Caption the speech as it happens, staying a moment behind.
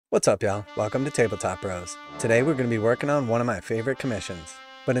What's up, y'all? Welcome to Tabletop Bros. Today we're going to be working on one of my favorite commissions.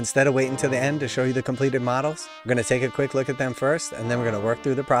 But instead of waiting till the end to show you the completed models, we're going to take a quick look at them first, and then we're going to work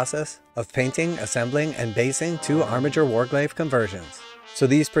through the process of painting, assembling, and basing two Armiger Warglaive conversions. So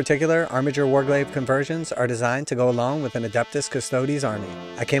these particular Armiger Warglaive conversions are designed to go along with an Adeptus Custodes army.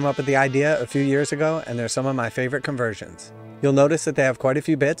 I came up with the idea a few years ago, and they're some of my favorite conversions. You'll notice that they have quite a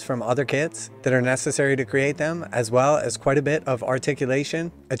few bits from other kits that are necessary to create them, as well as quite a bit of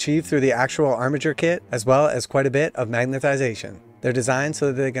articulation achieved through the actual Armiger kit, as well as quite a bit of magnetization. They're designed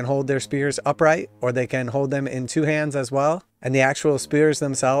so that they can hold their spears upright, or they can hold them in two hands as well. And the actual spears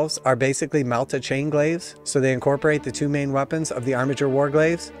themselves are basically melted chain glaives, so they incorporate the two main weapons of the Armiger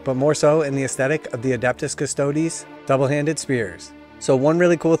Warglaives, but more so in the aesthetic of the Adeptus Custodes double-handed spears. So one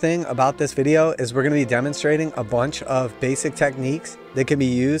really cool thing about this video is we're going to be demonstrating a bunch of basic techniques that can be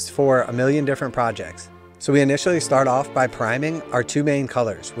used for a million different projects. So we initially start off by priming our two main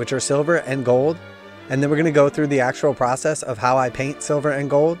colors, which are silver and gold. And then we're going to go through the actual process of how I paint silver and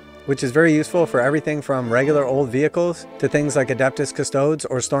gold, which is very useful for everything from regular old vehicles to things like Adeptus Custodes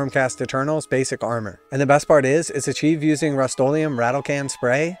or Stormcast Eternal's basic armor. And the best part is, it's achieved using Rust-Oleum rattle can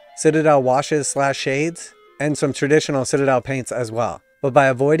spray, Citadel washes / shades, and some traditional Citadel paints as well. But by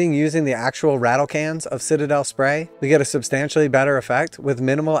avoiding using the actual rattle cans of Citadel spray, we get a substantially better effect with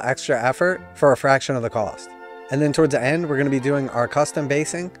minimal extra effort for a fraction of the cost. And then towards the end, we're going to be doing our custom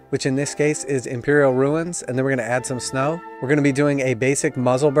basing, which in this case is Imperial ruins, and then we're going to add some snow. We're going to be doing a basic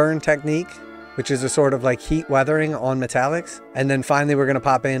muzzle burn technique, which is a sort of like heat weathering on metallics. And then finally, we're going to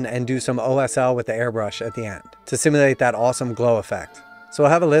pop in and do some OSL with the airbrush at the end to simulate that awesome glow effect. So I'll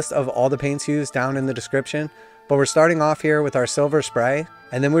have a list of all the paints used down in the description, but we're starting off here with our silver spray,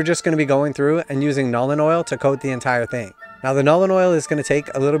 and then we're just going to be going through and using Nuln Oil to coat the entire thing. Now the Nuln Oil is going to take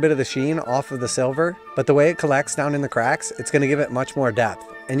a little bit of the sheen off of the silver, but the way it collects down in the cracks, it's going to give it much more depth.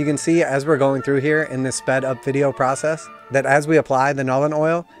 And you can see as we're going through here in this sped up video process, that as we apply the Nuln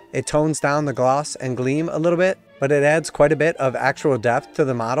Oil, it tones down the gloss and gleam a little bit, but it adds quite a bit of actual depth to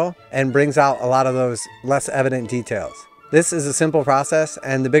the model and brings out a lot of those less evident details. This is a simple process,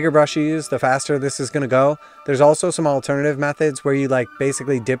 and the bigger brush you use, the faster this is going to go. There's also some alternative methods where you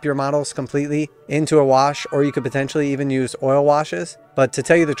basically dip your models completely into a wash, or you could potentially even use oil washes. But to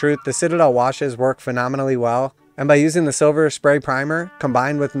tell you the truth, the Citadel washes work phenomenally well. And by using the silver spray primer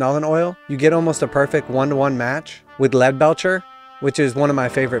combined with Nuln Oil, you get almost a perfect one-to-one match with Lead Belcher, which is one of my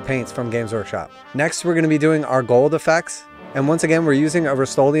favorite paints from Games Workshop. Next, we're going to be doing our gold effects. And once again, we're using a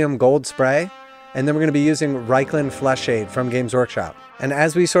Rust-Oleum gold spray. And then we're going to be using Reikland Fleshade from Games Workshop. And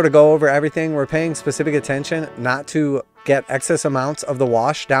as we sort of go over everything, we're paying specific attention not to get excess amounts of the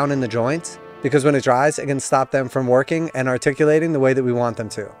wash down in the joints, because when it dries, it can stop them from working and articulating the way that we want them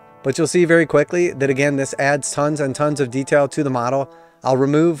to. But you'll see very quickly that, again, this adds tons and tons of detail to the model. I'll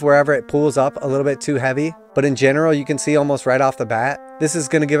remove wherever it pulls up a little bit too heavy, but in general, you can see almost right off the bat, this is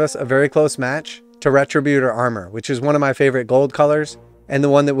going to give us a very close match to Retributor armor, which is one of my favorite gold colors and the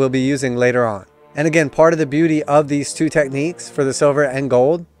one that we'll be using later on. And again, part of the beauty of these two techniques for the silver and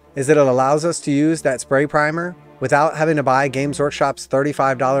gold is that it allows us to use that spray primer without having to buy Games Workshop's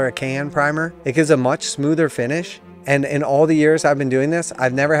 $35 a can primer. It gives a much smoother finish. And in all the years I've been doing this,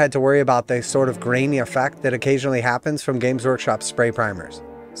 I've never had to worry about the sort of grainy effect that occasionally happens from Games Workshop spray primers.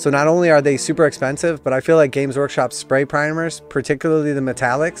 So not only are they super expensive, but I feel like Games Workshop spray primers, particularly the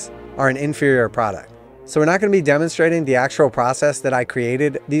metallics, are an inferior product. So we're not going to be demonstrating the actual process that I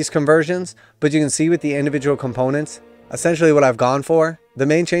created these conversions, but you can see with the individual components, essentially what I've gone for. The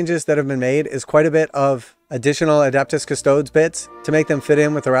main changes that have been made is quite a bit of additional Adeptus Custodes bits to make them fit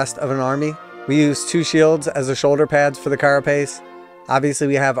in with the rest of an army. We use two shields as the shoulder pads for the carapace. Obviously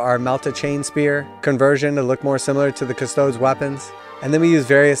we have our melted chain spear conversion to look more similar to the Custodes weapons. And then we use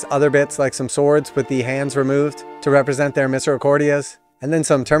various other bits like some swords with the hands removed to represent their misericordias. And then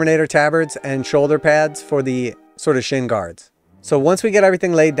some Terminator tabards and shoulder pads for the sort of shin guards. So once we get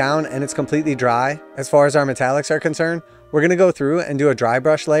everything laid down and it's completely dry, as far as our metallics are concerned, we're going to go through and do a dry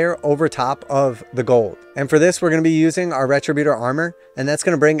brush layer over top of the gold. And for this, we're going to be using our Retributor armor, and that's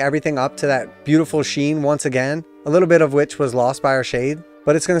going to bring everything up to that beautiful sheen once again, a little bit of which was lost by our shade.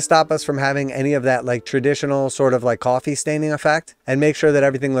 But it's going to stop us from having any of that traditional sort of coffee staining effect, and make sure that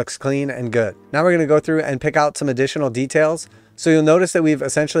everything looks clean and good. Now we're going to go through and pick out some additional details. So you'll notice that we've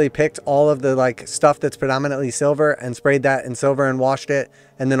essentially picked all of the stuff that's predominantly silver and sprayed that in silver and washed it.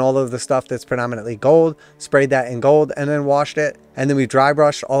 And then all of the stuff that's predominantly gold, sprayed that in gold and then washed it. And then we dry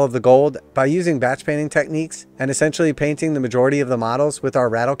brushed all of the gold by using batch painting techniques and essentially painting the majority of the models with our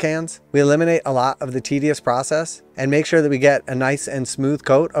rattle cans. We eliminate a lot of the tedious process and make sure that we get a nice and smooth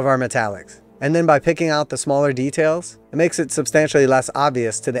coat of our metallics. and then by picking out the smaller details, it makes it substantially less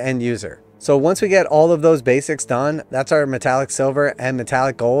obvious to the end user. So once we get all of those basics done, that's our metallic silver and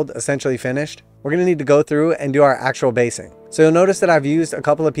metallic gold essentially finished. We're going to need to go through and do our actual basing. So you'll notice that I've used a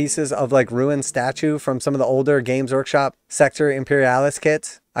couple of pieces of like ruined statue from some of the older Games Workshop Sector Imperialis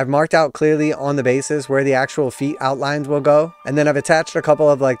kits. I've marked out clearly on the bases where the actual feet outlines will go, and then I've attached a couple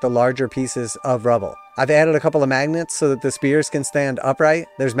of like the larger pieces of rubble. I've added a couple of magnets so that the spears can stand upright.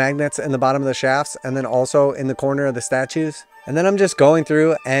 There's magnets in the bottom of the shafts and then also in the corner of the statues. And then I'm just going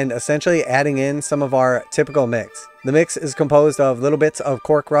through and essentially adding in some of our typical mix. The mix is composed of little bits of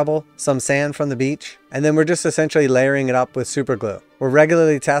cork rubble, some sand from the beach, and then we're just essentially layering it up with super glue. We're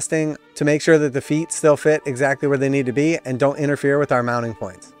regularly testing to make sure that the feet still fit exactly where they need to be and don't interfere with our mounting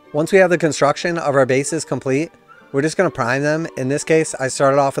points. Once we have the construction of our bases complete, we're just going to prime them. In this case, I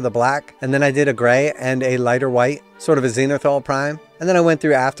started off with a black, and then I did a gray and a lighter white, sort of a Zenithal prime. And then I went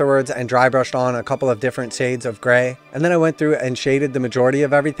through afterwards and dry brushed on a couple of different shades of gray. And then I went through and shaded the majority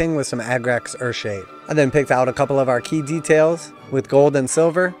of everything with some Agrax Earthshade. I then picked out a couple of our key details with gold and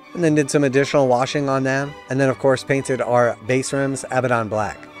silver, and then did some additional washing on them. And then of course painted our base rims Abaddon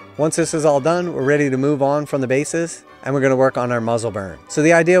Black. Once this is all done, we're ready to move on from the bases, and we're going to work on our muzzle burn. So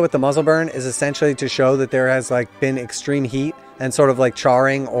the idea with the muzzle burn is essentially to show that there has like been extreme heat and sort of like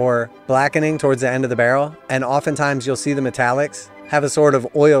charring or blackening towards the end of the barrel. And oftentimes you'll see the metallics have a sort of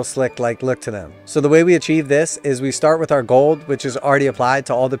oil slick like look to them. So the way we achieve this is we start with our gold, which is already applied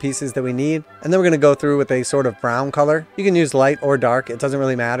to all the pieces that we need. And then we're going to go through with a sort of brown color. You can use light or dark, it doesn't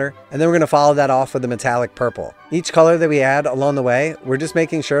really matter. And then we're going to follow that off with the metallic purple. Each color that we add along the way, we're just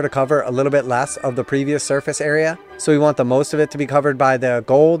making sure to cover a little bit less of the previous surface area. So we want the most of it to be covered by the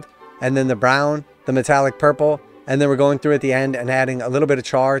gold, and then the brown, the metallic purple, and then we're going through at the end and adding a little bit of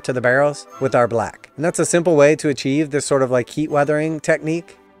char to the barrels with our black. And that's a simple way to achieve this sort of like heat weathering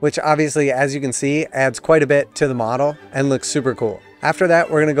technique, which obviously, as you can see, adds quite a bit to the model and looks super cool. After that,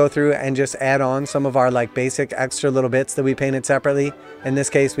 we're going to go through and just add on some of our like basic extra little bits that we painted separately. In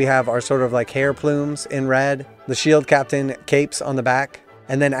this case, we have our sort of like hair plumes in red, the shield captain capes on the back.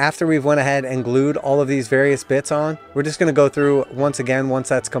 And then after we've went ahead and glued all of these various bits on, we're just going to go through once again, once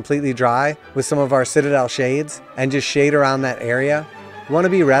that's completely dry, with some of our Citadel shades and just shade around that area. We want to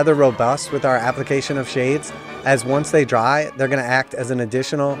be rather robust with our application of shades, as once they dry, they're going to act as an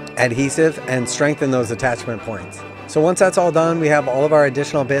additional adhesive and strengthen those attachment points. So once that's all done, we have all of our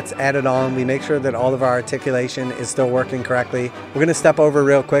additional bits added on. We make sure that all of our articulation is still working correctly. We're going to step over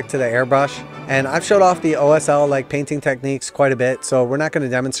real quick to the airbrush. And I've showed off the OSL like painting techniques quite a bit, so we're not going to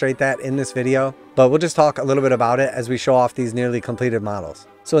demonstrate that in this video, but we'll just talk a little bit about it as we show off these nearly completed models.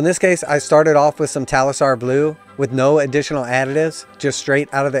 So in this case, I started off with some Talassar blue with no additional additives, just straight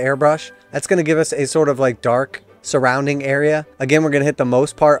out of the airbrush. That's going to give us a sort of like dark surrounding area. Again, we're going to hit the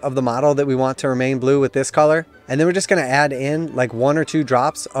most part of the model that we want to remain blue with this color. And then we're just going to add in like 1 or 2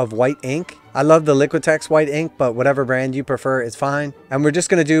 drops of white ink. I love the Liquitex white ink, but whatever brand you prefer is fine. And we're just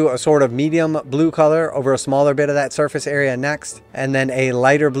going to do a sort of medium blue color over a smaller bit of that surface area next, and then a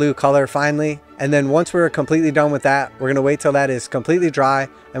lighter blue color finally. And then once we're completely done with that, we're going to wait till that is completely dry,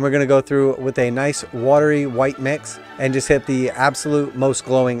 and we're going to go through with a nice watery white mix and just hit the absolute most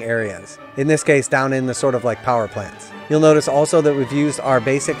glowing areas. In this case, down in the sort of like power plants. You'll notice also that we've used our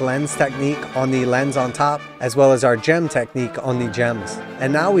basic lens technique on the lens on top, as well as our gem technique on the gems.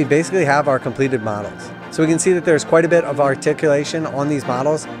 And now we basically have our completed models. So we can see that there's quite a bit of articulation on these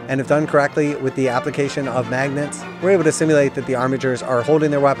models, and if done correctly with the application of magnets, we're able to simulate that the armigers are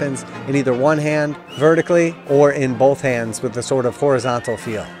holding their weapons in either one hand vertically or in both hands with the sort of horizontal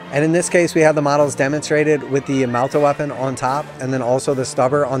feel. And in this case, we have the models demonstrated with the Malta weapon on top and then also the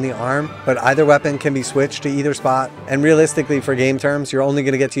stubber on the arm, but either weapon can be switched to either spot. And realistically, for game terms, you're only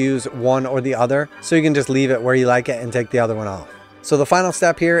going to get to use one or the other, so you can just leave it where you like it and take the other one off. So the final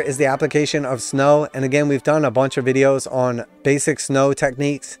step here is the application of snow. And again, we've done a bunch of videos on basic snow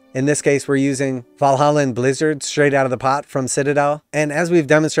techniques. In this case, we're using Valhalla Blizzard straight out of the pot from Citadel. And as we've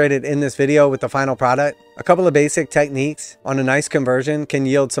demonstrated in this video with the final product, a couple of basic techniques on a nice conversion can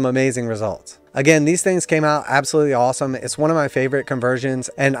yield some amazing results. Again, these things came out absolutely awesome. It's one of my favorite conversions,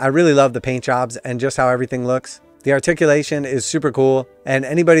 and I really love the paint jobs and just how everything looks. The articulation is super cool, and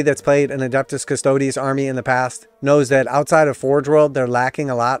anybody that's played an Adeptus Custodes army in the past knows that outside of Forge World, they're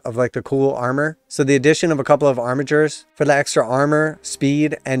lacking a lot of like the cool armor. So the addition of a couple of armigers for the extra armor,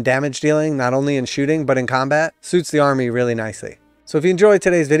 speed, and damage dealing, not only in shooting, but in combat, suits the army really nicely. So if you enjoyed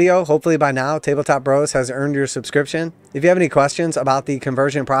today's video, hopefully by now Tabletop Bros has earned your subscription. If you have any questions about the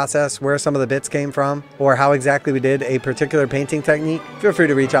conversion process, where some of the bits came from, or how exactly we did a particular painting technique, feel free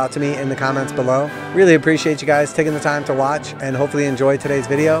to reach out to me in the comments below. Really appreciate you guys taking the time to watch and hopefully enjoy today's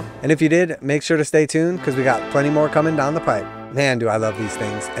video. And if you did, make sure to stay tuned because we got plenty more coming down the pipe. Man, do I love these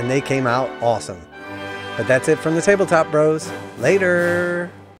things, and they came out awesome. But that's it from the Tabletop Bros. Later!